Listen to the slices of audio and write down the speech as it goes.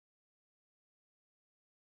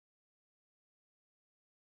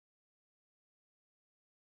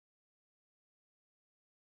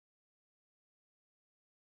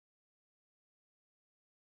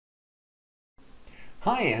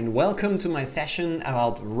Hi and welcome to my session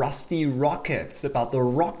about Rusty Rockets, about the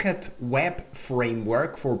Rocket web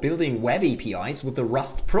framework for building web APIs with the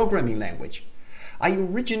Rust programming language. I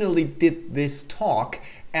originally did this talk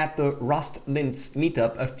at the Rust Linz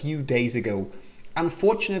meetup a few days ago.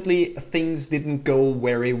 Unfortunately, things didn't go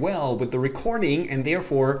very well with the recording, and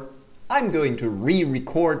therefore I'm going to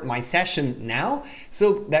re-record my session now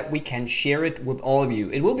so that we can share it with all of you.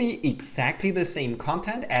 It will be exactly the same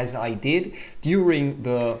content as I did during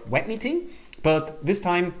the web meeting, but this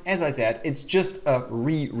time, as I said, it's just a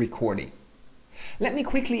re-recording. Let me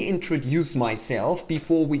quickly introduce myself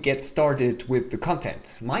before we get started with the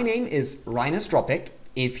content. My name is Stropek.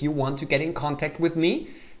 If you want to get in contact with me,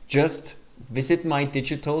 just visit my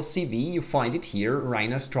digital CV. You find it here,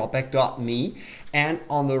 reinerstropek.me, and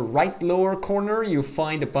on the right lower corner you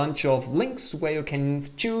find a bunch of links where you can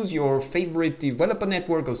choose your favorite developer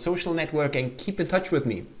network or social network and keep in touch with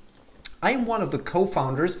me. I am one of the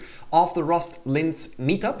co-founders of the Rust Linz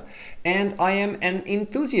meetup, and I am an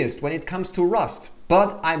enthusiast when it comes to Rust,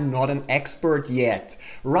 but I'm not an expert yet.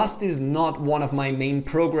 Rust is not one of my main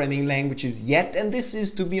programming languages yet, and this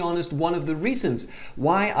is, to be honest, one of the reasons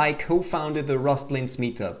why I co-founded the Rust Linz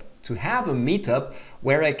meetup. To have a meetup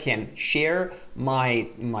where I can share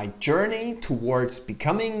my journey towards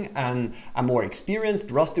becoming a more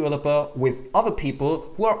experienced Rust developer with other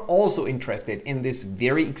people who are also interested in this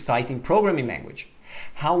very exciting programming language.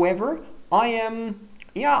 However, I'm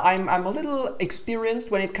a little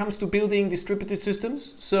experienced when it comes to building distributed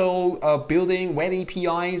systems. So building web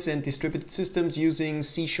APIs and distributed systems using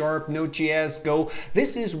C#, Node.js, Go.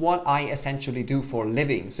 This is what I essentially do for a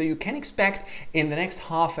living. So you can expect in the next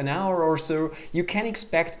half an hour or so, you can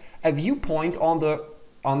expect a viewpoint on the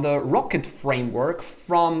Rocket framework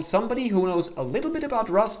from somebody who knows a little bit about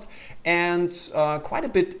Rust and quite a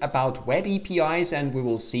bit about web APIs, and we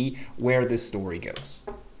will see where this story goes.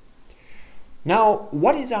 Now,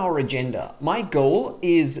 what is our agenda? My goal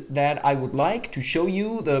is that I would like to show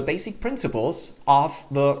you the basic principles of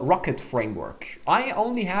the Rocket framework. I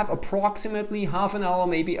only have approximately half an hour,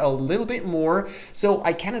 maybe a little bit more, so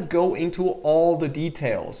I cannot go into all the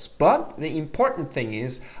details. But the important thing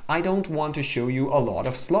is, I don't want to show you a lot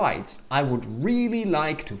of slides. I would really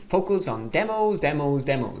like to focus on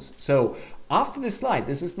demos. So after this slide,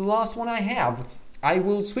 this is the last one I have, I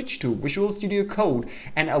will switch to Visual Studio Code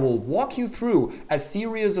and I will walk you through a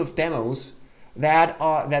series of demos that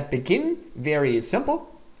begin very simple,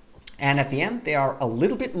 and at the end they are a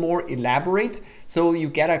little bit more elaborate, so you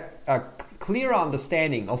get a clear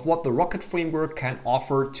understanding of what the Rocket framework can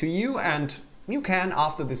offer to you, and you can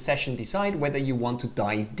after this session decide whether you want to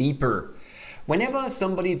dive deeper. Whenever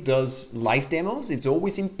somebody does live demos, it's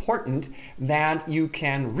always important that you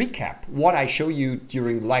can recap what I show you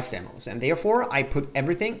during live demos. And therefore, I put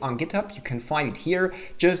everything on GitHub. You can find it here.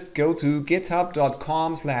 Just go to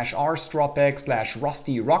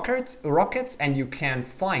github.com/rstropek/rustyrockets, and you can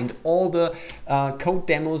find all the code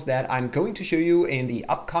demos that I'm going to show you in the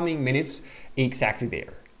upcoming minutes exactly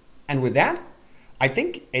there. And with that, I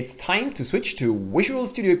think it's time to switch to Visual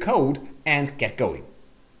Studio Code and get going.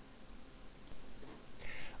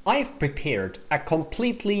 I've prepared a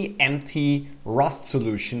completely empty Rust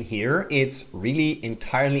solution here. It's really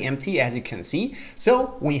entirely empty, as you can see.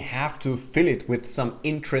 So we have to fill it with some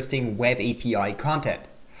interesting web API content.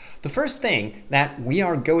 The first thing that we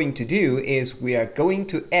are going to do is we are going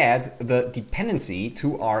to add the dependency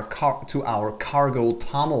to our cargo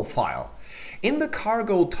toml file. In the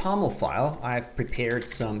cargo toml file, I've prepared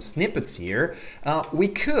some snippets here. We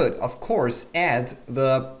could, of course, add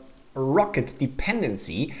the Rocket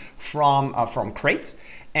dependency from crates,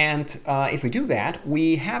 and if we do that,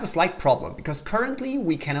 we have a slight problem because currently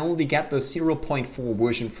we can only get the 0.4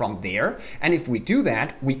 version from there, and if we do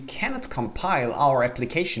that, we cannot compile our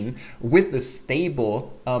application with the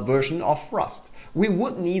stable version of Rust. We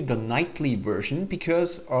would need the nightly version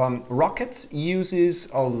because Rocket uses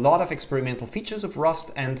a lot of experimental features of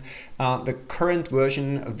Rust, and the current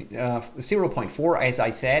version of 0.4, as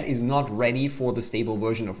I said, is not ready for the stable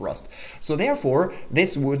version of Rust. So therefore,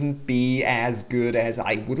 this wouldn't be as good as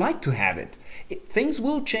I would like to have it. Things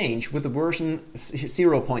will change with the version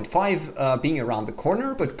 0.5 being around the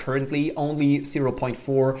corner, but currently only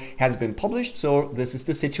 0.4 has been published, so this is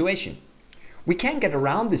the situation. We can get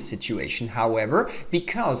around this situation, however,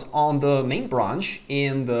 because on the main branch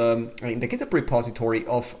in the GitHub repository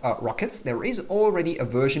of Rockets, there is already a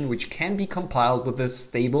version which can be compiled with the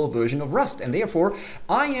stable version of Rust, and therefore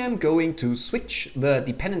I am going to switch the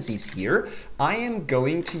dependencies here. I am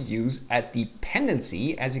going to use a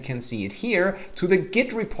dependency, as you can see it here, to the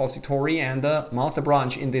Git repository and the master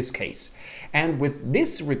branch in this case. And with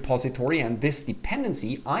this repository and this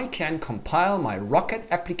dependency, I can compile my Rocket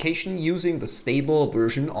application using the stable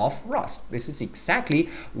version of Rust. This is exactly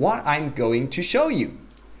what I'm going to show you.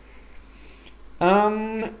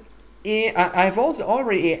 I've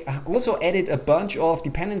also added a bunch of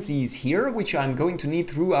dependencies here, which I'm going to need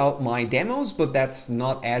throughout my demos, but that's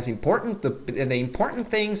not as important. The important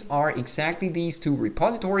things are exactly these two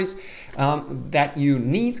repositories that you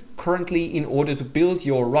need currently in order to build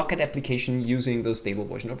your Rocket application using the stable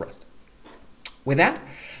version of Rust. With that,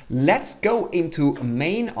 let's go into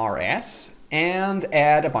main.rs and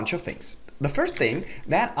add a bunch of things. The first thing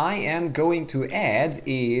that I am going to add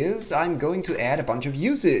is I'm going to add a bunch of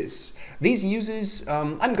uses. These uses,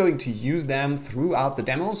 I'm going to use them throughout the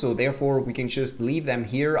demo, so therefore we can just leave them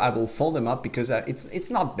here. I will fold them up because it's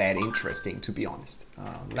not that interesting, to be honest.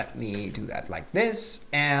 Let me do that like this,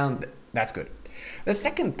 and that's good. The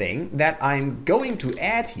second thing that I'm going to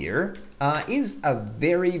add here is a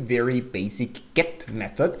very, very basic get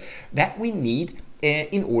method that we need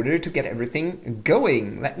in order to get everything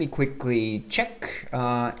going. Let me quickly check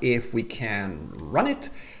if we can run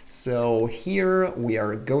it. So here we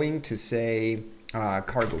are going to say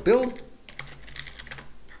cargo build.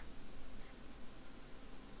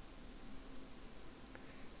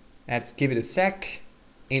 Let's give it a sec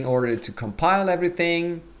in order to compile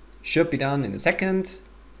everything. Should be done in a second.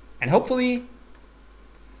 And hopefully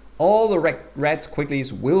all the red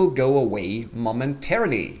squigglies will go away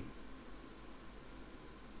momentarily.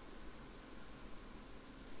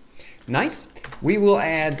 Nice. We will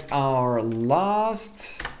add our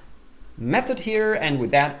last method here, and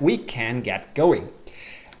with that we can get going.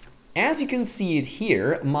 As you can see it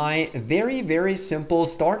here, my very, very simple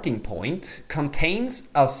starting point contains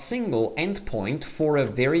a single endpoint for a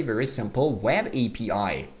very, very simple web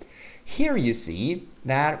API. Here you see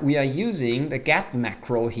that we are using the get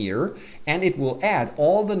macro here, and it will add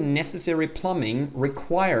all the necessary plumbing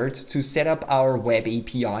required to set up our web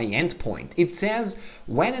API endpoint. It says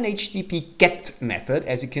when an HTTP GET method,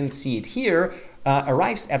 as you can see it here,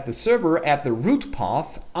 arrives at the server at the root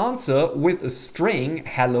path, answer with a string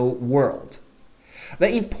hello world.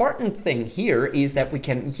 The important thing here is that we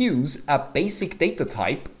can use a basic data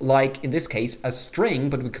type, like in this case a string,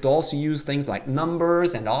 but we could also use things like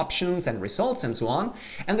numbers and options and results and so on.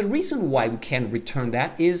 And the reason why we can return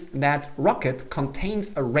that is that Rocket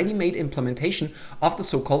contains a ready-made implementation of the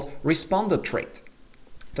so-called responder trait.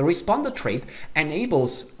 The responder trait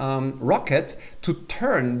enables Rocket to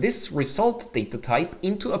turn this result data type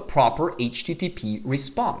into a proper HTTP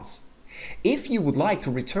response. If you would like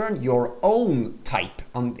to return your own type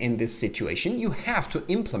in this situation, you have to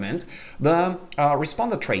implement the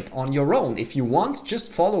responder trait on your own. If you want,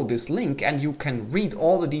 just follow this link and you can read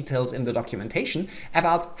all the details in the documentation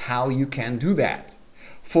about how you can do that.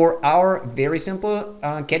 For our very simple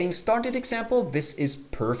getting started example, this is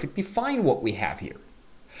perfectly fine what we have here.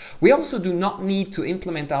 We also do not need to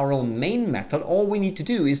implement our own main method. All we need to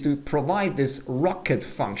do is to provide this Rocket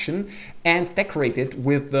function and decorate it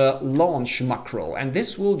with the launch macro. And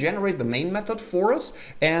this will generate the main method for us.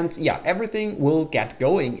 And yeah, everything will get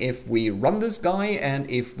going if we run this guy and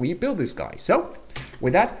if we build this guy. So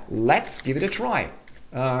with that, let's give it a try.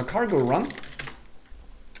 Cargo run.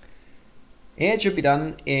 It should be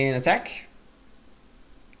done in a sec.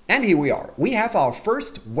 And here we are. We have our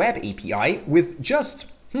first web API with just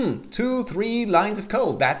 2-3 lines of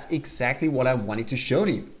code. That's exactly what I wanted to show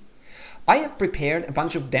you. I have prepared a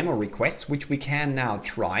bunch of demo requests which we can now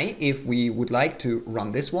try if we would like to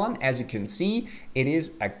run this one. As you can see, it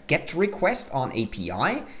is a GET request on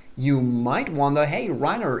API. You might wonder, hey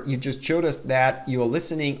Rainer, you just showed us that you're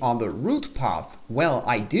listening on the root path. Well,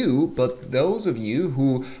 I do, but those of you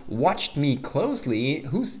who watched me closely,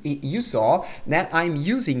 you saw that I'm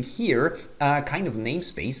using here a kind of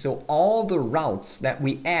namespace. So all the routes that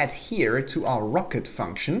we add here to our Rocket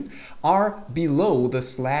function are below the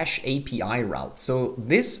 /API route. So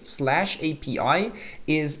this /API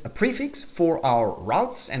is a prefix for our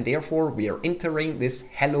routes, and therefore we are entering this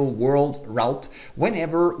hello world route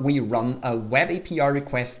whenever we run a web API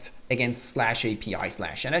request against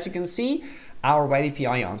 /API/. And as you can see, our web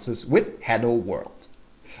API answers with hello world.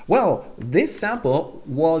 Well, this sample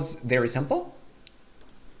was very simple.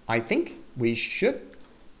 I think we should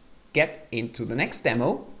get into the next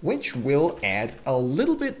demo, which will add a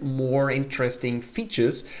little bit more interesting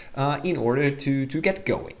features in order to get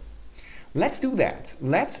going. Let's do that.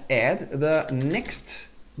 Let's add the next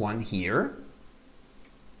one here.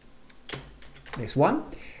 This one.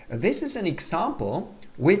 This is an example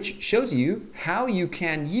which shows you how you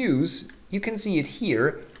can use, you can see it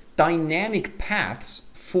here, dynamic paths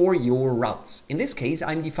for your routes. In this case,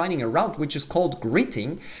 I'm defining a route which is called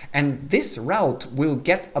greeting, and this route will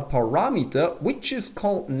get a parameter which is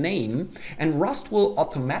called name, and Rust will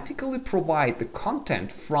automatically provide the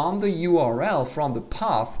content from the URL, from the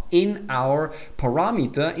path in our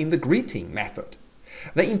parameter in the greeting method.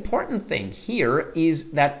 The important thing here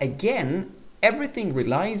is that, again, everything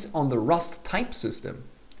relies on the Rust type system.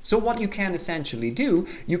 So what you can essentially do,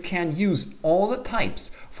 you can use all the types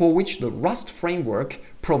for which the Rust framework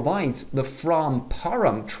provides the from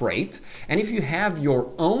param trait. And if you have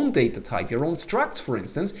your own data type, your own structs, for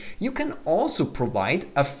instance, you can also provide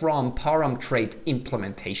a from param trait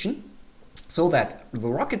implementation, so that the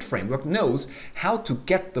Rocket framework knows how to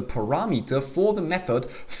get the parameter for the method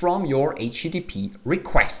from your HTTP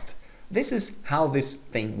request. This is how this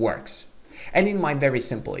thing works. And in my very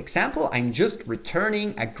simple example, I'm just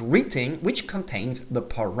returning a greeting which contains the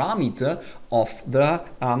parameter of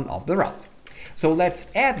the route. So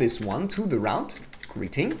let's add this one to the route,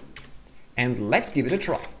 greeting, and let's give it a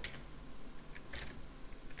try.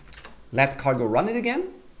 Let's cargo run it again.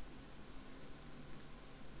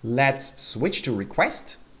 Let's switch to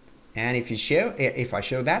request. And if I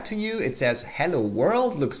show that to you, it says hello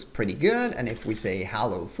world, looks pretty good. And if we say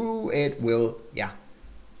hello foo, it will,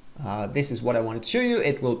 this is what I wanted to show you.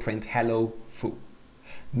 It will print hello foo.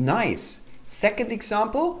 Nice. Second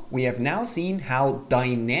example, we have now seen how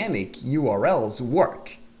dynamic URLs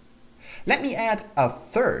work. Let me add a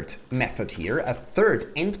third method here, a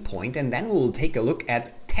third endpoint, and then we will take a look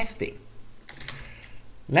at testing.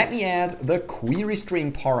 Let me add the query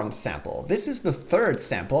string param sample. This is the third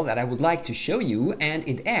sample that I would like to show you, and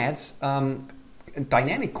it adds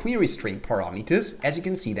dynamic query string parameters, as you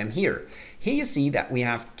can see them here. Here you see that we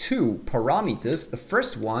have two parameters. The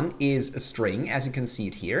first one is a string, as you can see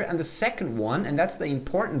it here, and the second one, and that's the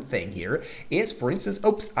important thing here, is, for instance,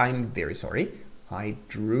 oops, I'm very sorry, I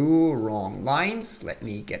drew wrong lines. Let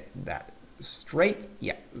me get that straight.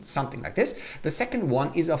 Yeah, something like this. The second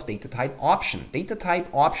one is of data type option. Data type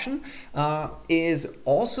option has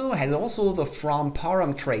also the from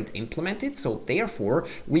param trait implemented, so therefore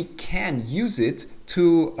we can use it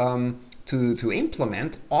to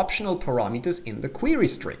implement optional parameters in the query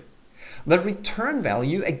string. The return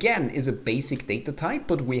value, again, is a basic data type,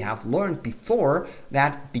 but we have learned before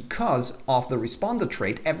that because of the responder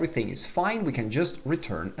trait, everything is fine. We can just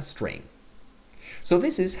return a string. So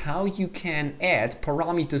this is how you can add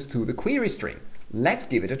parameters to the query string. Let's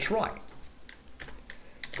give it a try.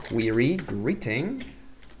 Query greeting.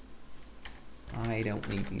 I don't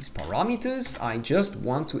need these parameters. I just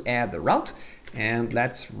want to add the route. And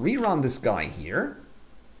let's rerun this guy here.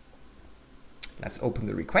 Let's open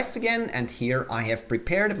the request again, and here I have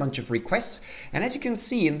prepared a bunch of requests, and as you can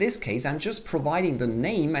see in this case I'm just providing the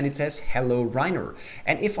name and it says hello Rainer,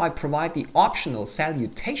 and if I provide the optional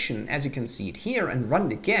salutation, as you can see it here, and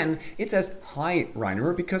run it again, it says hi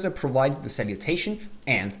Rainer because I provided the salutation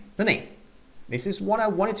and the name. This is what I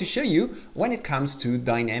wanted to show you when it comes to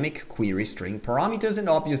dynamic query string parameters, and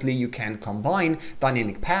obviously you can combine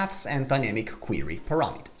dynamic paths and dynamic query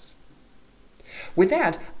parameters. With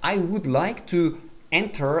that, I would like to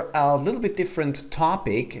enter a little bit different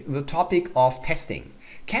topic, the topic of testing.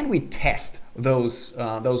 Can we test those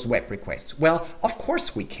web requests? Well, of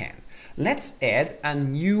course we can. Let's add a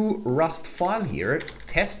new Rust file here,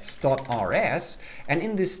 tests.rs, and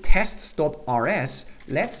in this tests.rs,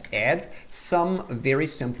 let's add some very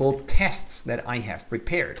simple tests that I have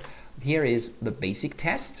prepared. Here is the basic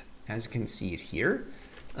test, as you can see it here.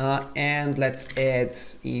 And let's add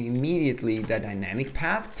immediately the dynamic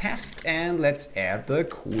path test, and let's add the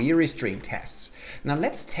query string tests. Now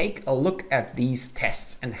let's take a look at these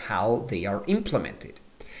tests and how they are implemented.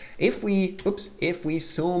 If we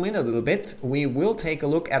zoom in a little bit, we will take a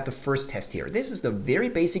look at the first test here. This is the very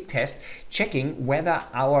basic test checking whether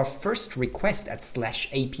our first request at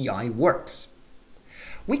 /API works.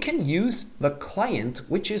 We can use the client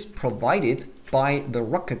which is provided by the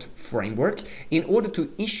Rocket framework in order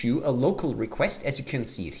to issue a local request, as you can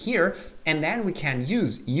see it here, and then we can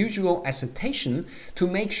use usual assertion to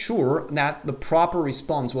make sure that the proper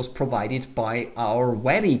response was provided by our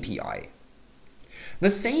web API. The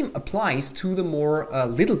same applies to the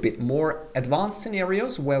little bit more advanced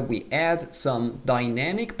scenarios where we add some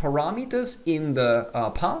dynamic parameters in the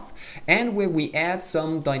path and where we add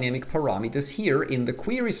some dynamic parameters here in the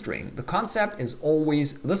query string. The concept is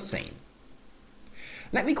always the same.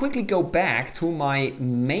 Let me quickly go back to my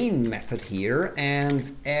main method here and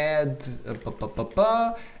add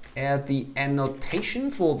add the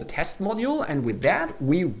annotation for the test module, and with that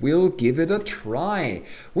we will give it a try.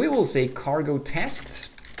 We will say cargo test,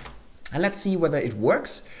 and let's see whether it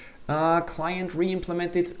works. Client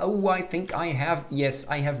re-implemented. Oh, I think I have, yes,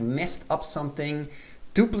 I have messed up something.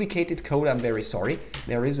 Duplicated code, I'm very sorry.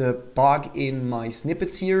 There is a bug in my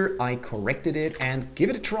snippets here. I corrected it and give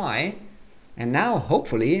it a try. And now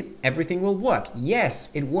hopefully everything will work. Yes,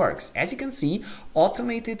 it works. As you can see,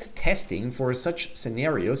 automated testing for such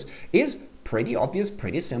scenarios is pretty obvious,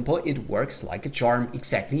 pretty simple. It works like a charm,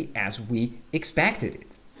 exactly as we expected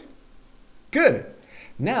it. Good.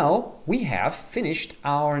 Now we have finished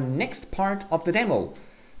our next part of the demo.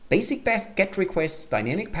 Basic GET requests,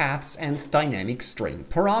 dynamic paths, and dynamic string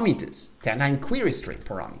parameters, dynamic query string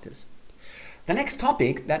parameters. The next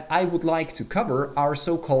topic that I would like to cover are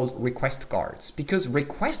so-called request guards, because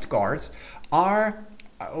request guards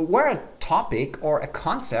were a topic or a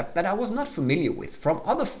concept that I was not familiar with from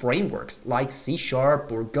other frameworks like C#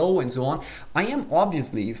 or Go and so on. I am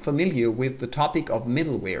obviously familiar with the topic of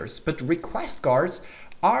middlewares, but request guards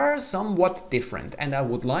are somewhat different, and I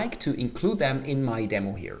would like to include them in my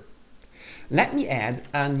demo here. Let me add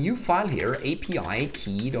a new file here, API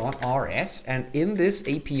key.rs, and in this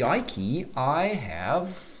API key I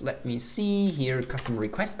have, let me see here, custom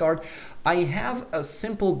request guard. I have a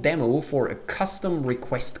simple demo for a custom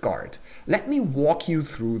request guard. Let me walk you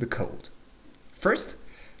through the code. First,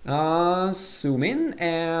 zoom in,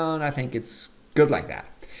 and I think it's good like that.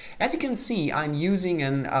 As you can see, I'm using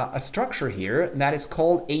a structure here that is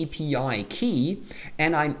called API key,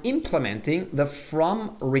 and I'm implementing the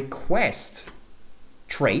from request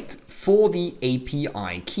trait for the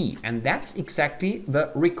API key, and that's exactly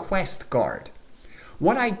the request guard.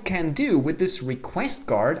 What I can do with this request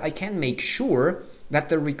guard, I can make sure that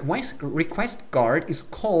the request guard is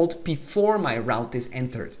called before my route is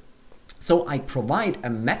entered. So I provide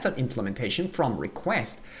a method implementation from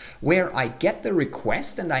request where I get the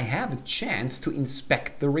request and I have a chance to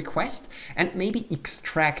inspect the request and maybe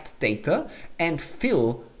extract data and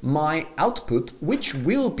fill my output, which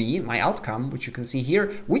will be my outcome, which you can see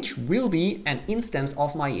here, which will be an instance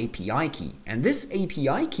of my API key. And this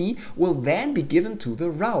API key will then be given to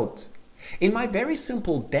the route. In my very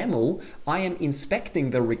simple demo, I am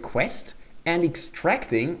inspecting the request and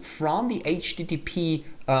extracting from the HTTP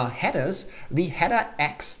headers the header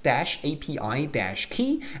x-API-key,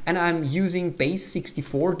 and I'm using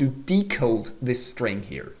base64 to decode this string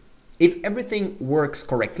here. If everything works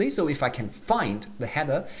correctly, so if I can find the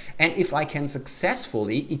header and if I can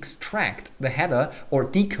successfully extract the header or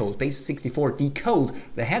decode, base64 decode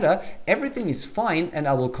the header, everything is fine and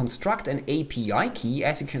I will construct an API key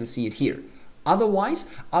as you can see it here. Otherwise,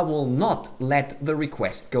 I will not let the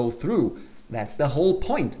request go through. That's the whole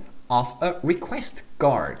point of a request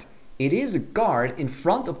guard. It is a guard in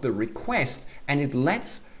front of the request and it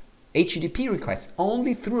lets HTTP requests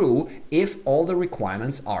only through if all the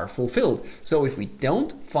requirements are fulfilled. So if we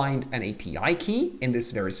don't find an API key in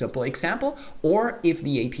this very simple example, or if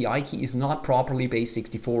the API key is not properly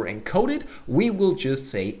base64 encoded, we will just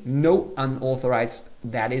say no unauthorized,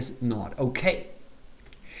 that is not okay.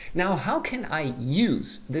 Now, how can I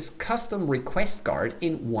use this custom request guard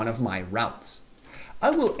in one of my routes? I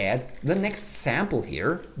will add the next sample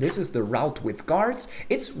here. This is the route with guards.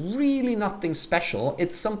 It's really nothing special.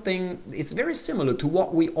 It's very similar to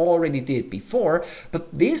what we already did before,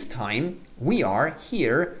 but this time we are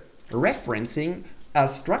here referencing a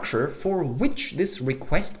structure for which this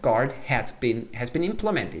request guard has been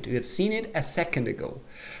implemented. You have seen it a second ago.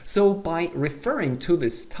 So by referring to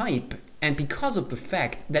this type, and because of the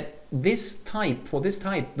fact that the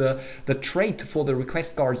trait for the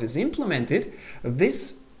request guards is implemented,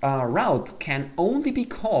 this route can only be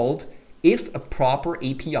called if a proper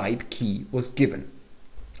API key was given.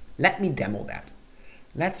 Let me demo that.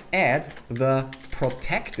 Let's add the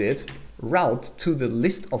protected route to the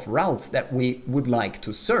list of routes that we would like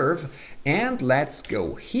to serve, and let's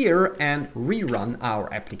go here and rerun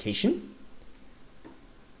our application.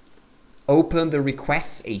 Open the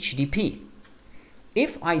requests HTTP.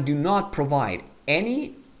 If I do not provide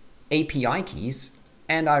any API keys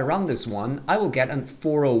and I run this one, I will get a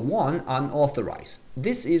 401 unauthorized.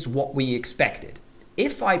 This is what we expected.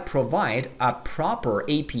 If I provide a proper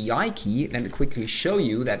API key, let me quickly show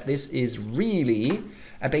you that this is really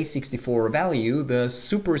a base64 value. The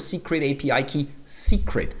super secret API key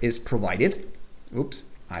secret is provided. Oops.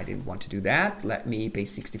 I didn't want to do that. Let me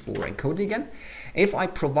base64 encode it again. If I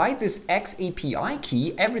provide this X API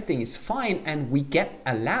key, everything is fine and we get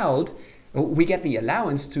allowed we get the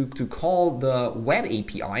allowance to call the web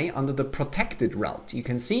API under the protected route. You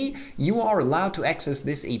can see you are allowed to access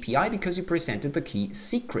this API because you presented the key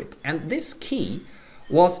secret. And this key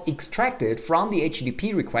was extracted from the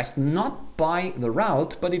HTTP request not by the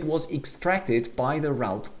route, but it was extracted by the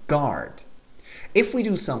route guard. If we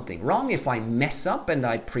do something wrong, if I mess up and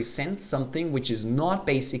I present something which is not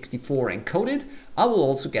base64 encoded, I will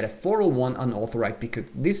also get a 401 unauthorized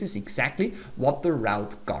because this is exactly what the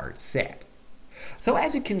route guard said. So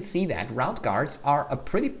as you can see that route guards are a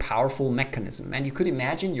pretty powerful mechanism, and you could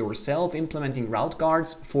imagine yourself implementing route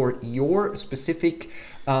guards for your specific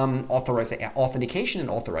authentication and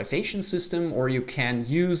authorization system, or you can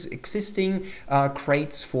use existing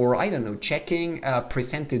crates for, I don't know, checking a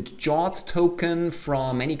presented JOT token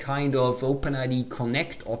from any kind of OpenID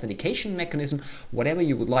Connect authentication mechanism. Whatever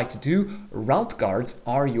you would like to do, route guards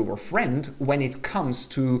are your friend when it comes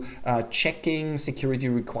to checking security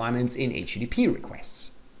requirements in HTTP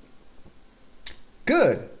requests.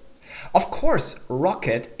 Good. Of course,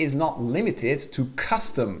 Rocket is not limited to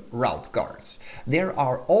custom route guards. There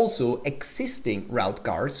are also existing route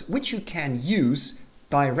guards which you can use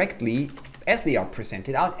directly as they are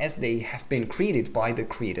presented out, as they have been created by the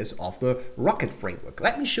creators of the Rocket framework.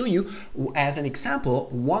 Let me show you as an example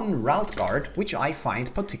one route guard which I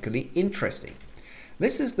find particularly interesting.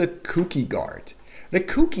 This is the cookie guard. The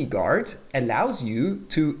cookie guard allows you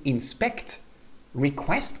to inspect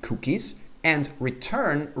request cookies and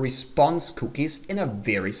return response cookies in a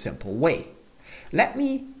very simple way. Let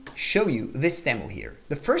me show you this demo here.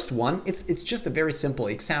 The first one, it's just a very simple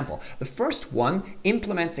example. The first one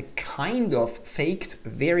implements a kind of faked,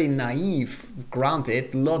 very naive,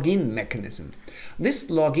 granted login mechanism. This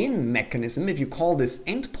login mechanism, if you call this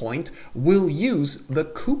endpoint, will use the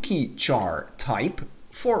cookie jar type,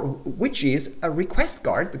 for which is a request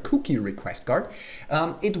guard, the cookie request guard.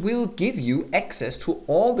 It will give you access to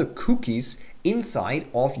all the cookies inside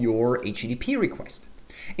of your HTTP request.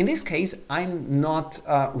 In this case, I'm not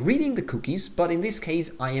reading the cookies, but in this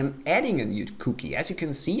case, I am adding a new cookie. As you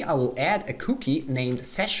can see, I will add a cookie named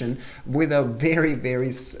session with a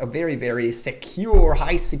very secure,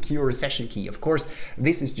 high secure session key. Of course,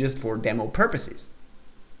 this is just for demo purposes.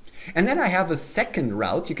 And then I have a second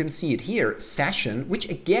route, you can see it here, session, which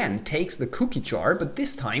again takes the cookie jar, but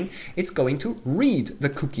this time it's going to read the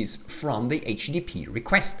cookies from the HTTP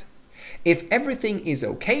request. If everything is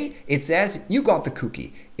okay, it says you got the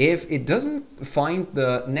cookie. If it doesn't find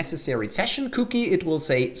the necessary session cookie, it will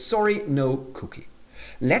say, sorry, no cookie.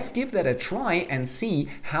 Let's give that a try and see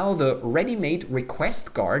how the ready-made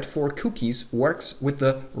request guard for cookies works with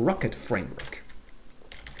the Rocket framework.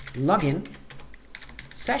 Login.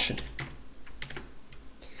 Session.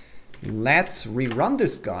 Let's rerun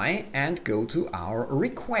this guy and go to our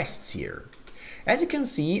requests here. As you can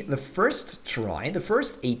see, the first try, the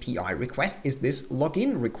first API request is this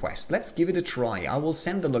login request. Let's give it a try. I will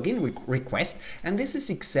send the login request, and this is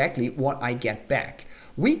exactly what I get back.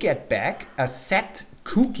 We get back a set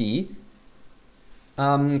cookie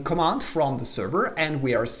command from the server, and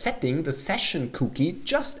we are setting the session cookie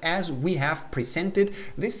just as we have presented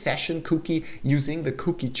this session cookie using the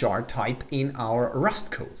cookie jar type in our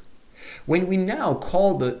Rust code. When we now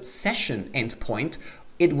call the session endpoint,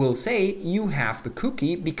 it will say you have the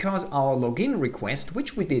cookie because our login request,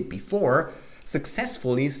 which we did before,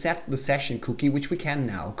 successfully set the session cookie, which we can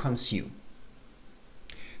now consume.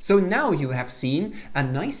 So now you have seen a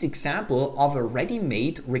nice example of a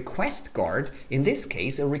ready-made request guard, in this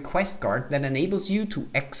case a request guard that enables you to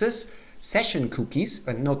access session cookies,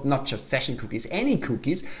 not just session cookies, any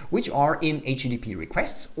cookies which are in HTTP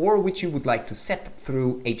requests or which you would like to set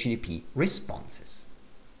through HTTP responses.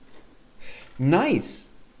 Nice!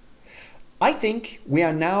 I think we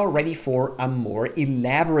are now ready for a more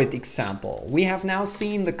elaborate example. We have now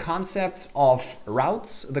seen the concepts of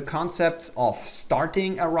routes, the concepts of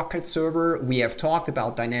starting a Rocket server. We have talked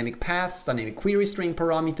about dynamic paths, dynamic query string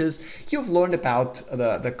parameters. You've learned about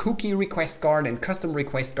the cookie request guard and custom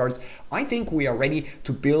request guards. I think we are ready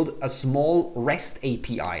to build a small REST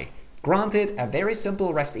API. Granted, a very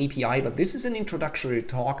simple REST API, but this is an introductory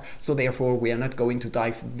talk, so therefore we are not going to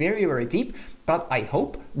dive very deep, but I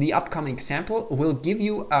hope the upcoming example will give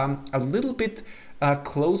you a little bit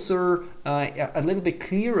closer, a little bit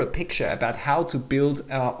clearer picture about how to build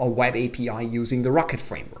a web API using the Rocket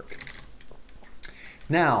framework.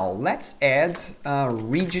 Now let's add a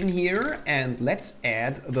region here, and let's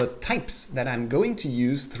add the types that I'm going to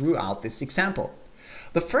use throughout this example.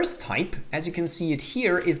 The first type, as you can see it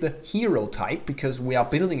here, is the hero type because we are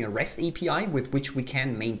building a REST API with which we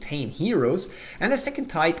can maintain heroes. And the second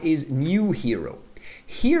type is new hero.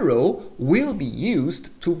 Hero will be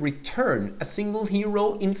used to return a single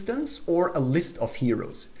hero instance or a list of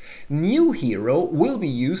heroes. New hero will be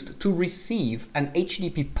used to receive an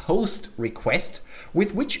HTTP post request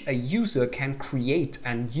with which a user can create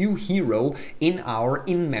a new hero in our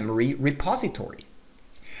in-memory repository.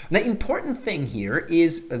 The important thing here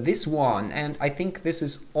is this one, and I think this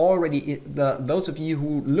is already, those of you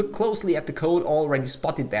who look closely at the code already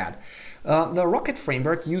spotted that. The Rocket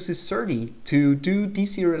framework uses SerDes to do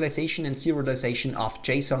deserialization and serialization of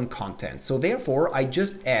JSON content. So therefore, I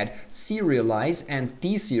just add serialize and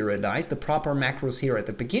deserialize, the proper macros here at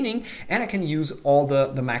the beginning, and I can use all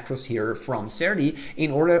the macros here from SerDes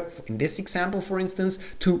in order, in this example, for instance,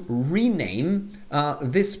 to rename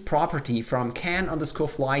this property from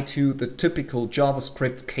can_fly to the typical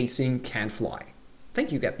JavaScript casing can_fly. I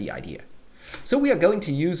think you get the idea. So we are going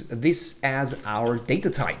to use this as our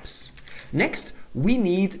data types. Next, we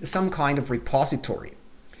need some kind of repository.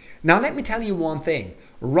 Now let me tell you one thing.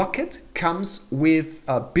 Rocket comes with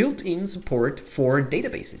a built-in support for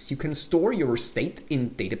databases. You can store your state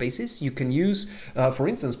in databases. You can use, for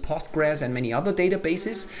instance, Postgres and many other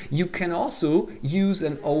databases. You can also use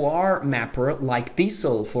an OR mapper like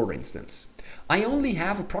Diesel, for instance. I only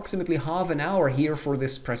have approximately half an hour here for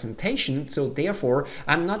this presentation, so therefore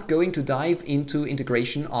I'm not going to dive into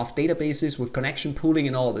integration of databases with connection pooling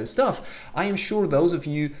and all this stuff. I am sure those of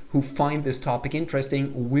you who find this topic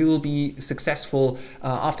interesting will be successful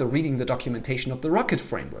after reading the documentation of the Rocket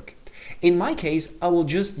framework. In my case, I will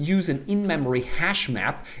just use an in-memory hash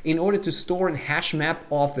map in order to store a hash map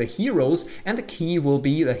of the heroes, and the key will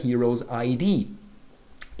be the hero's ID.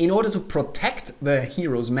 In order to protect the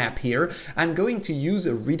heroes map here, I'm going to use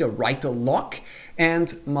a reader-writer lock,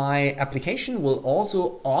 and my application will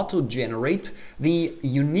also auto-generate the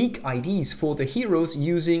unique IDs for the heroes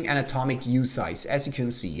using an atomic usize, as you can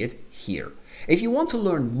see it here. If you want to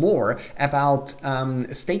learn more about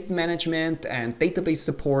state management and database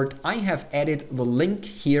support, I have added the link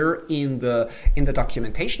here in the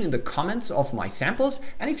documentation, in the comments of my samples,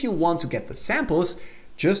 and if you want to get the samples,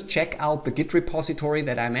 just check out the Git repository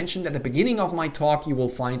that I mentioned at the beginning of my talk. You will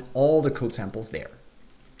find all the code samples there.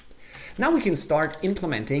 Now we can start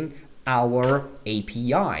implementing our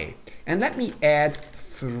API. And let me add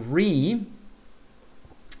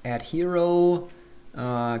hero,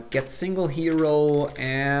 get single hero,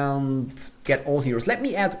 and get all heroes. Let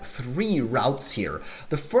me add 3 routes here.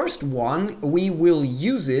 The first one, we will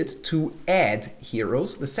use it to add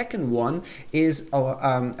heroes. The second one is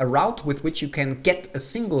a route with which you can get a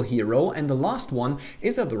single hero. And the last one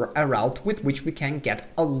is a route with which we can get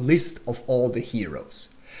a list of all the heroes.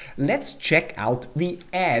 Let's check out the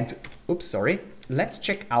add, let's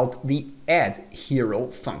check out the add hero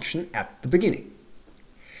function at the beginning.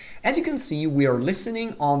 As you can see, we are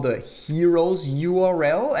listening on the heroes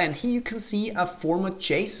URL, and here you can see a format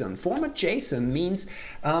JSON. Format JSON means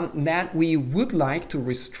that we would like to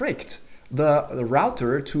restrict the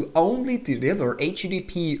router to only deliver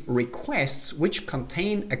HTTP requests which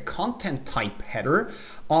contain a content type header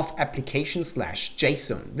of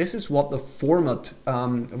application/JSON. This is what the format,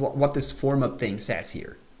 what this format thing says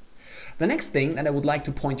here. The next thing that I would like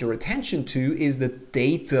to point your attention to is the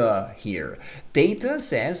data here. Data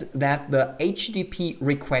says that the HTTP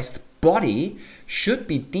request body should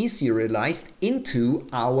be deserialized into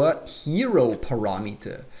our hero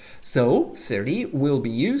parameter. So SerDes will be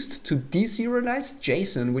used to deserialize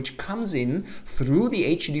JSON which comes in through the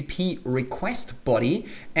HTTP request body,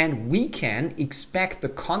 and we can expect the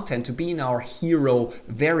content to be in our hero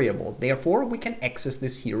variable. Therefore, we can access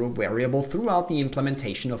this hero variable throughout the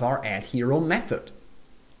implementation of our add hero method.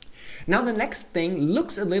 Now the next thing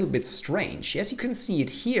looks a little bit strange. As you can see it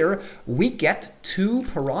here, we get 2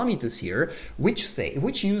 parameters here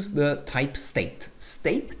which use the type state.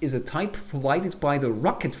 State is a type provided by the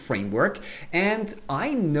Rocket framework, and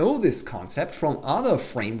I know this concept from other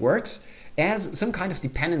frameworks as some kind of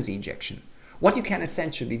dependency injection. What you can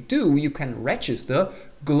essentially do, you can register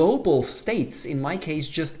global states, in my case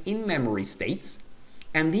just in-memory states,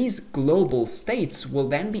 and these global states will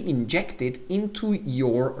then be injected into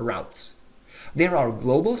your routes. There are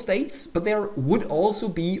global states, but there would also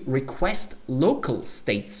be request local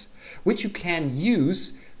states, which you can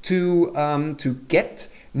use to get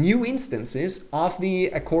new instances of the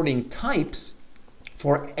according types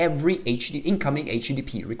for every incoming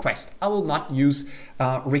HTTP request. I will not use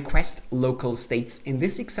request local states in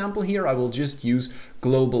this example here. I will just use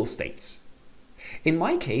global states. In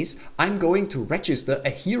my case, I'm going to register a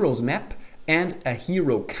heroes map and a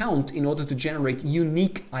hero count in order to generate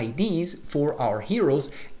unique IDs for our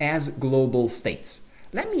heroes as global states.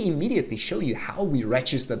 let me immediately show you how we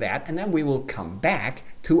register that, and then we will come back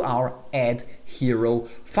to our add hero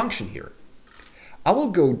function here. I will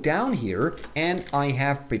go down here and I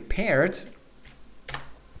have prepared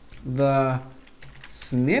the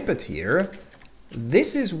snippet here.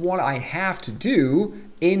 This is what I have to do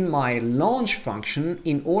in my launch function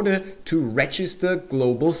in order to register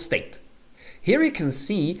global state. Here you can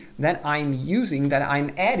see that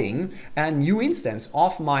I'm adding a new instance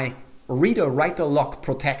of my reader writer lock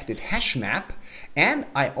protected hash map, and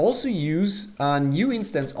I also use a new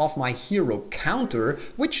instance of my hero counter,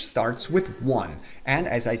 which starts with 1. And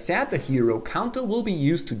as I said, the hero counter will be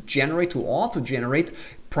used to auto-generate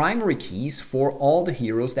primary keys for all the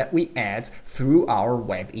heroes that we add through our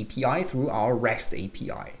web API, through our REST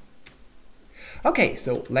API. Okay,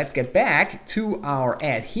 so let's get back to our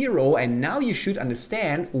add hero, and now you should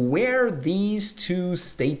understand where these two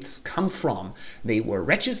states come from. They were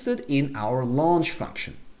registered in our launch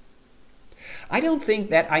function. I don't think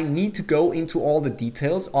that I need to go into all the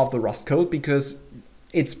details of the Rust code because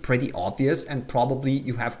it's pretty obvious, and probably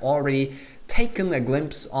you have already taken a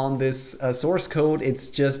glimpse on this source code. It's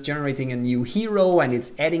just generating a new hero and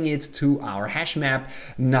it's adding it to our hash map,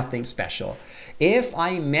 nothing special. If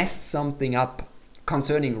I messed something up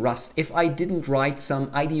concerning Rust, if I didn't write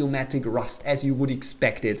some idiomatic Rust as you would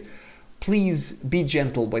expect it, please be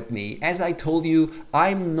gentle with me. As I told you,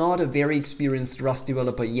 I'm not a very experienced Rust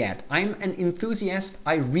developer yet. I'm an enthusiast.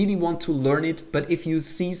 I really want to learn it, but if you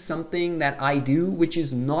see something that I do which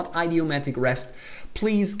is not idiomatic Rust,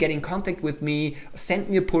 please get in contact with me, send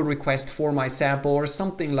me a pull request for my sample or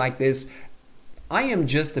something like this. I am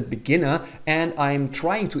just a beginner and I'm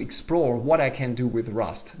trying to explore what I can do with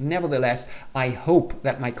Rust. Nevertheless, I hope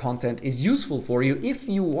that my content is useful for you. If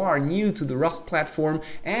you are new to the Rust platform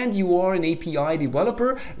and you are an API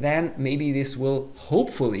developer, then maybe this will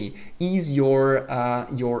hopefully ease your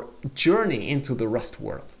journey into the Rust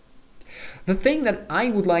world. The thing that I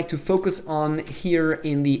would like to focus on here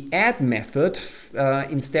in the add method,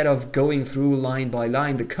 instead of going through line by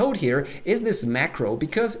line the code here, is this macro,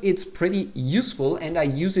 because it's pretty useful and I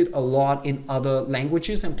use it a lot in other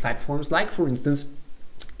languages and platforms, like for instance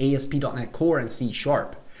ASP.NET Core and C#.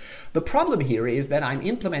 The problem here is that I'm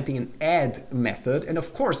implementing an add method, and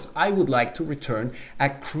of course I would like to return a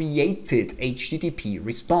created HTTP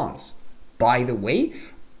response. By the way,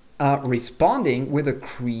 responding with a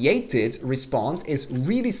created response is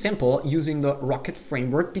really simple using the Rocket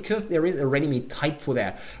framework, because there is a ready-made type for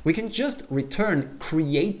that. We can just return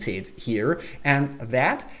created here, and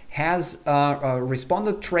that has a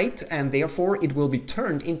responder trait, and therefore it will be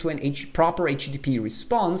turned into an proper HTTP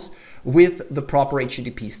response with the proper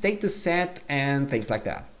HTTP status set and things like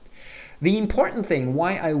that. The important thing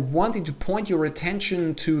why I wanted to point your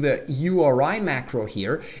attention to the URI macro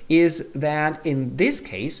here is that in this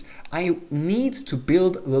case, I need to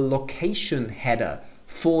build the location header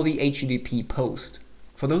for the HTTP post.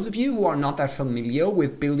 For those of you who are not that familiar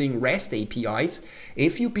with building REST APIs,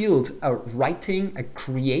 if you build a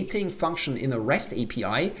creating function in a REST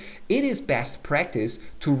API, it is best practice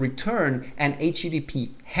to return an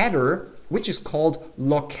HTTP header which is called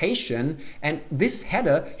location, and this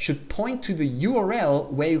header should point to the URL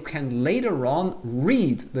where you can later on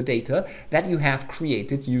read the data that you have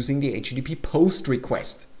created using the HTTP post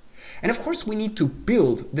request. And of course we need to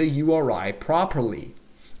build the URI properly.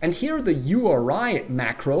 And here the URI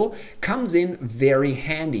macro comes in very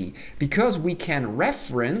handy, because we can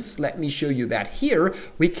reference, let me show you that here,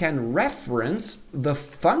 we can reference the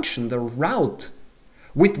function, the route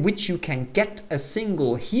with which you can get a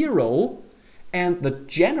single hero, and the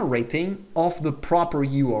generating of the proper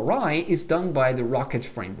URI is done by the Rocket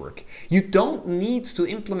framework. You don't need to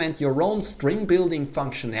implement your own string building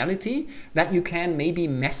functionality that you can maybe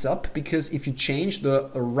mess up, because if you change the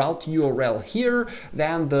route URL here,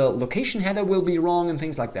 then the location header will be wrong and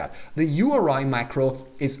things like that. The URI macro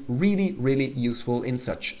is really, really useful in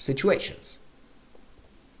such situations.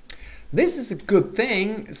 This is a good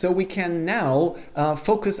thing, so we can now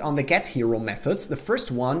focus on the getHero methods. The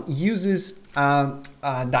first one uses a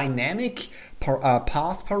dynamic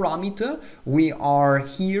path parameter. We are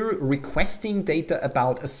here requesting data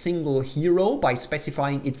about a single hero by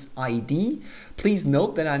specifying its ID. Please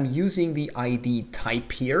note that I'm using the ID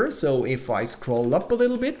type here, so if I scroll up a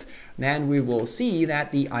little bit, then we will see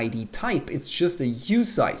that the ID type, it's just a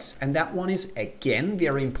usize, and that one is again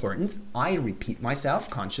very important. I repeat myself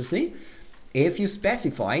consciously. If you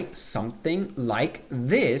specify something like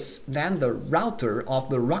this, then the router of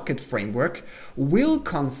the Rocket framework will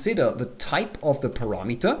consider the type of the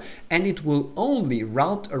parameter, and it will only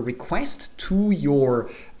route a request to your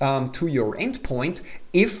endpoint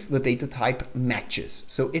if the data type matches.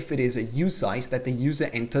 So if it is a usize that the user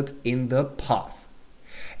entered in the path.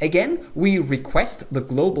 Again, we request the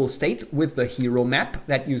global state with the hero map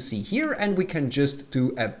that you see here, and we can just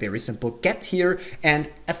do a very simple get here, and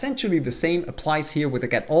essentially the same applies here with the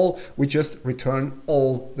get all. We just return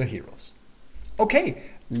all the heroes. Okay,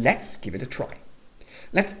 let's give it a try.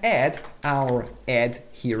 Let's add our add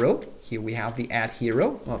hero. Here we have the add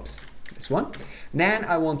hero. Oops, this one. Then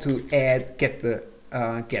I want to add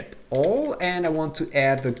get all, and I want to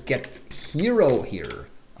add the get hero here.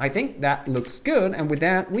 I think that looks good, and with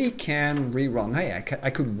that we can rerun. Hey, I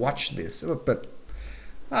could watch this, but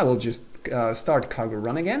I will just start cargo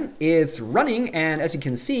run again. It's running, and as you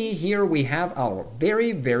can see here we have our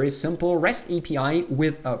very simple REST API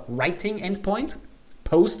with a writing endpoint,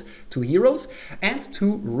 post to heroes, and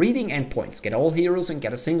two reading endpoints, get all heroes and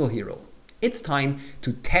get a single hero. It's time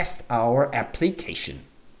to test our application.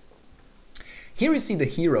 Here you see the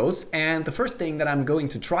heroes, and the first thing that I'm going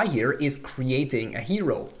to try here is creating a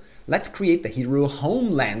hero. Let's create the hero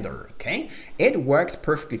Homelander, okay? It worked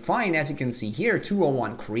perfectly fine, as you can see here,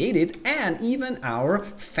 201 created, and even our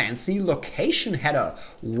fancy location header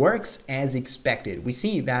works as expected. We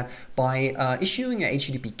see that by issuing a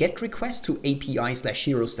HTTP GET request to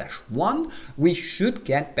API/hero/1, we should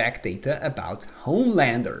get back data about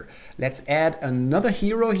Homelander. Let's add another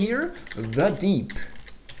hero here, the Deep.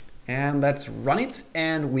 And let's run it,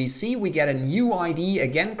 and we see we get a new ID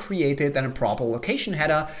again created and a proper location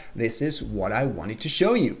header. This is what I wanted to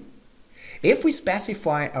show you. If we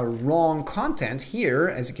specify a wrong content here,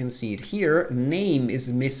 as you can see it here, name is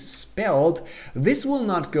misspelled, this will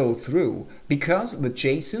not go through because the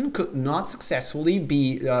JSON could not successfully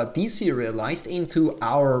be deserialized into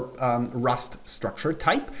our Rust structure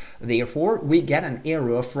type. Therefore, we get an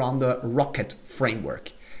error from the Rocket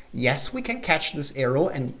framework. Yes, we can catch this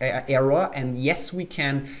error, and yes, we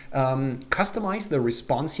can customize the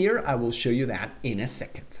response here. I will show you that in a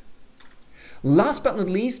second. Last but not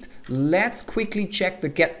least, let's quickly check the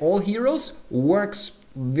get all heroes. Works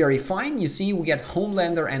very fine. You see we get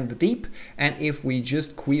Homelander and the Deep, and if we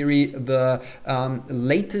just query the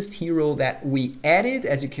latest hero that we added,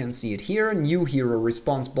 as you can see it here, new hero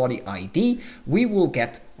response body ID, we will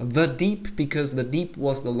get the Deep because the Deep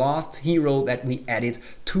was the last hero that we added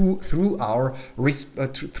through our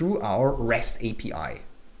REST API.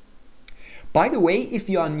 By the way, if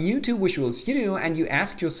you are new to Visual Studio and you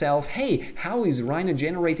ask yourself, hey, how is Rainer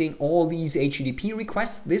generating all these HTTP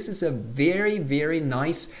requests? This is a very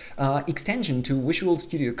nice extension to Visual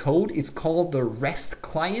Studio Code. It's called the REST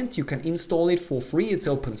client. You can install it for free. It's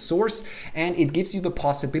open source, and it gives you the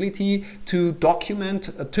possibility to document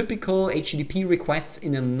typical HTTP requests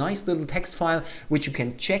in a nice little text file, which you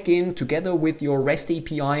can check in together with your REST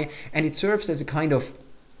API, and it serves as a kind of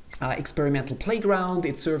experimental playground.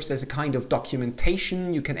 It serves as a kind of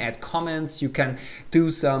documentation. You can add comments, you can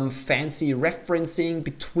do some fancy referencing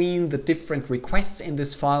between the different requests in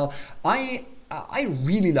this file. I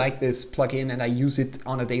really like this plugin, and I use it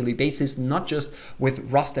on a daily basis, not just with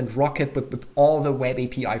Rust and Rocket, but with all the web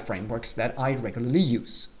API frameworks that I regularly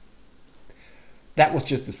use. That was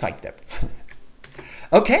just a side step.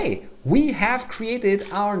 Okay, we have created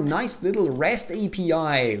our nice little REST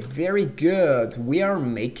API. Very good. We are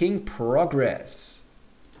making progress.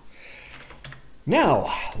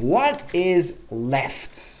 Now, what is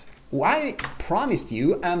left? I promised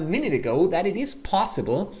you a minute ago that it is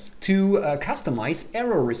possible to customize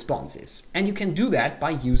error responses, and you can do that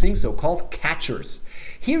by using so-called catchers.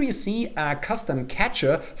 Here you see a custom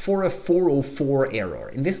catcher for a 404 error,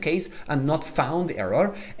 in this case a not found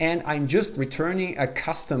error, and I'm just returning a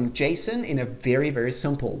custom JSON in a very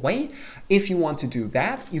simple way. If you want to do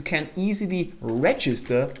that, you can easily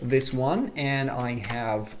register this one, and I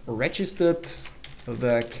have registered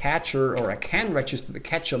the catcher, or I can register the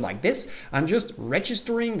catcher like this. I'm just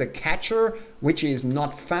registering the catcher, which is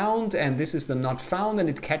not found, and this is the not found, and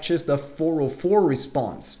it catches the 404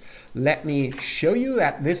 response. Let me show you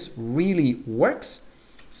that this really works.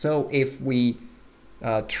 So if we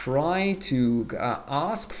try to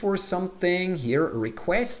ask for something here, a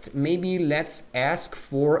request. Maybe let's ask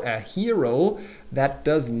for a hero that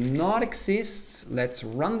does not exist. Let's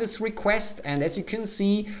run this request, and as you can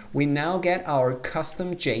see, we now get our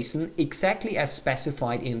custom JSON exactly as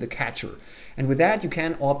specified in the catcher. And with that, you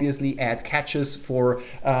can obviously add catches for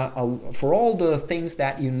all the things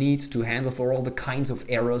that you need to handle, for all the kinds of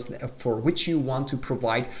errors for which you want to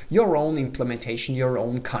provide your own implementation, your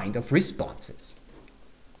own kind of responses.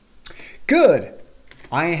 Good.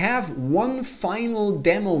 I have one final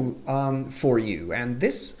demo for you, and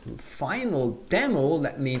this final demo,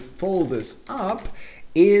 let me fold this up,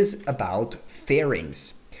 is about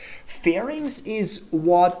fairings. Fairings is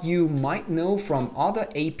what you might know from other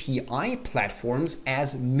API platforms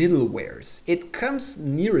as middlewares. It comes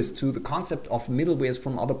nearest to the concept of middlewares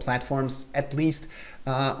from other platforms, at least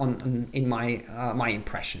in my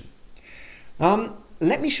impression.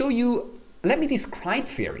 Let me describe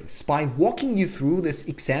fairings by walking you through this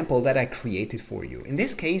example that I created for you. In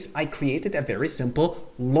this case, I created a very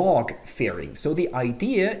simple log fairing. So the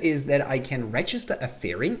idea is that I can register a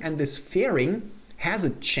fairing, and this fairing has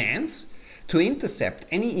a chance to intercept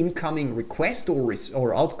any incoming request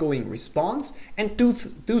or outgoing response and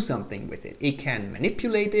do something with it. It can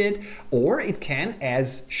manipulate it, or it can,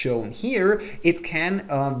 as shown here, it can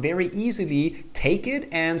very easily take it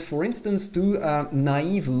and, for instance, do a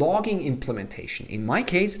naive logging implementation. In my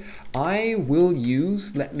case, I will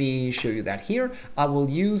use, let me show you that here, I will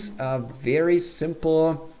use a very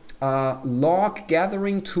simple log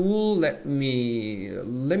gathering tool. Let me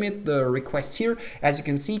limit the requests here. As you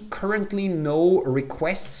can see, currently no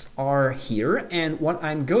requests are here, and what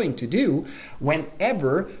I'm going to do,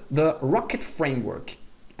 whenever the Rocket framework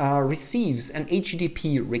receives an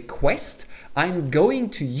HTTP request, I'm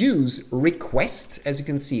going to use request, as you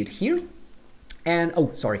can see it here. And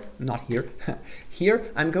oh, sorry, not here.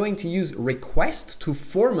 Here I'm going to use request to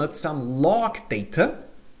format some log data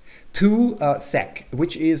to sec,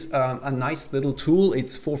 which is a nice little tool.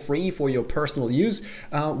 It's for free for your personal use,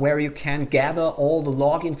 where you can gather all the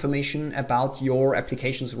log information about your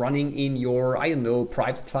applications running in your, I don't know,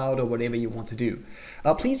 private cloud or whatever you want to do.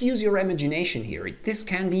 Please use your imagination here. This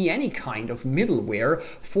can be any kind of middleware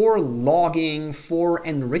for logging, for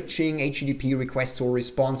enriching HTTP requests or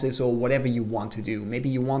responses, or whatever you want to do. Maybe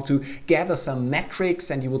you want to gather some metrics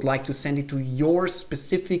and you would like to send it to your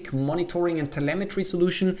specific monitoring and telemetry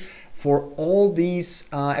solution. For all these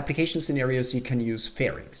application scenarios, you can use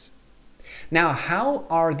fairings. Now, how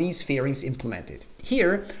are these fairings implemented?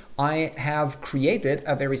 Here, I have created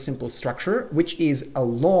a very simple structure, which is a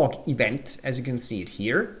log event, as you can see it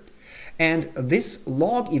here. And this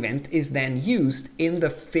log event is then used in the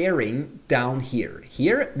fairing down here.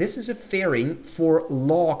 Here, this is a fairing for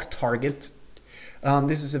log target.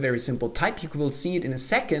 This is a very simple type. You will see it in a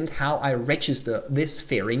second how I register this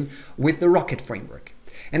fairing with the Rocket framework.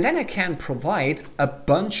 And then I can provide a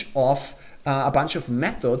bunch of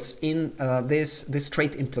methods in this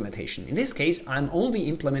trait implementation. In this case, I'm only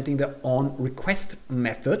implementing the onRequest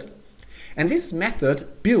method. And this method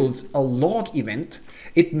builds a log event.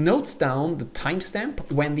 It notes down the timestamp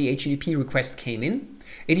when the HTTP request came in.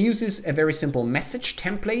 It uses a very simple message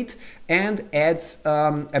template and adds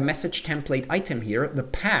a message template item here, the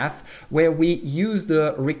path, where we use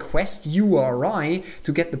the request URI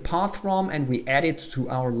to get the path from, and we add it to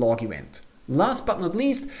our log event. Last but not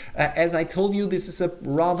least, as I told you, this is a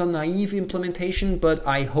rather naive implementation, but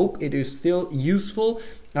I hope it is still useful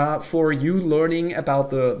for you learning about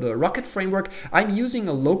the Rocket framework. I'm using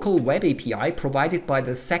a local web API provided by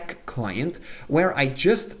the SEC client, where I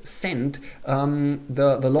just send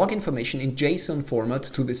the log information in JSON format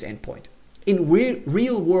to this endpoint. In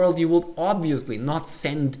real world, you will obviously not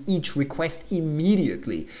send each request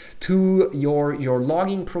immediately to your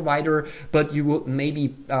logging provider, but you will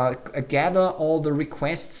maybe gather all the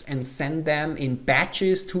requests and send them in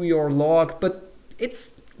batches to your log. But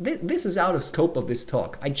this is out of scope of this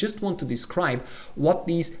talk. I just want to describe what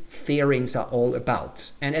these fairings are all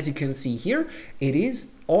about. And as you can see here, it is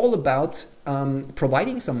all about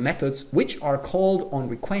providing some methods which are called on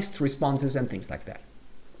requests, responses, and things like that.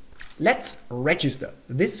 Let's register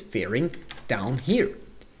this fairing down here.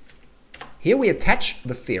 Here we attach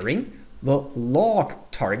the fairing. The log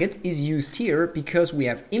target is used here because we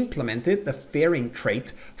have implemented the fairing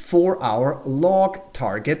trait for our log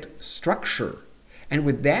target structure. And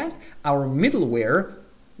with that, our middleware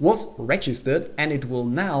was registered, and it will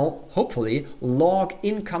now hopefully log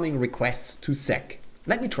incoming requests to SEC.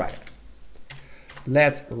 Let me try it.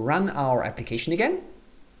 Let's run our application again.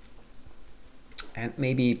 and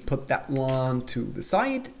maybe put that one to the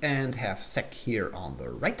side and have sec here on the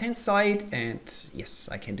right hand side. And yes,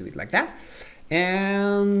 I can do it like that.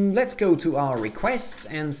 And let's go to our requests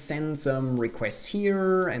and send some requests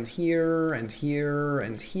here and here and here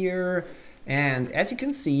and here. And as you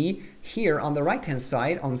can see here on the right hand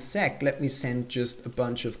side on sec, let me send just a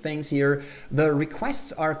bunch of things here. The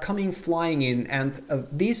requests are coming flying in, and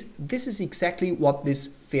this is exactly what this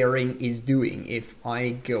fairing is doing. If I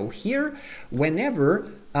go here,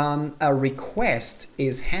 whenever a request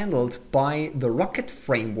is handled by the Rocket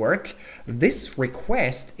framework, this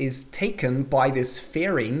request is taken by this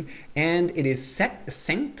fairing and it is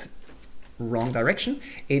sent wrong direction.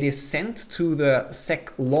 It is sent to the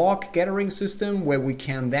sec log gathering system, where we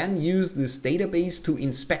can then use this database to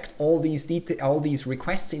inspect all these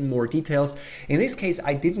requests in more details. In this case,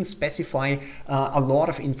 I didn't specify a lot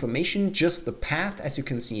of information, just the path as you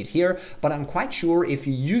can see it here, but I'm quite sure if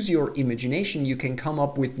you use your imagination, you can come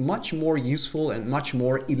up with much more useful and much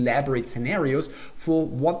more elaborate scenarios for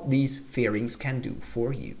what these fairings can do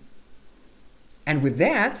for you. And with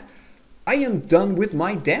that, I am done with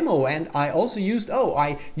my demo, and I also used,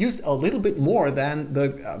 I used a little bit more than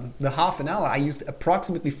the half an hour. I used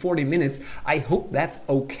approximately 40 minutes. I hope that's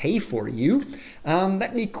okay for you.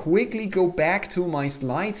 Let me quickly go back to my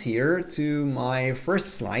slides here, to my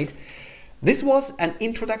first slide. This was an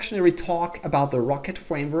introductory talk about the Rocket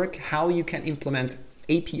framework, how you can implement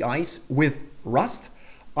APIs with Rust.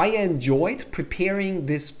 I enjoyed preparing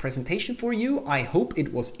this presentation for you. I hope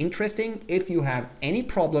it was interesting. If you have any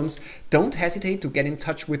problems, don't hesitate to get in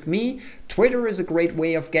touch with me. Twitter is a great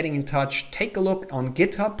way of getting in touch. Take a look on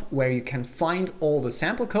GitHub, where you can find all the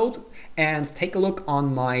sample code, and take a look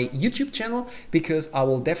on my YouTube channel, because I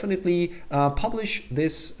will definitely publish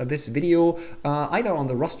this video either on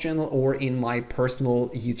the Rust channel or in my personal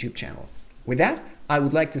YouTube channel. With that, I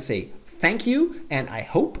would like to say thank you, and I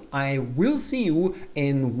hope I will see you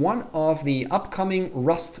in one of the upcoming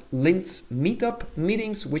Rust Linz meetup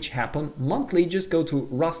meetings, which happen monthly. Just go to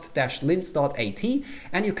rust-linz.at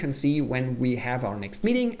and you can see when we have our next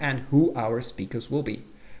meeting and who our speakers will be.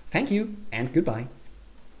 Thank you and goodbye.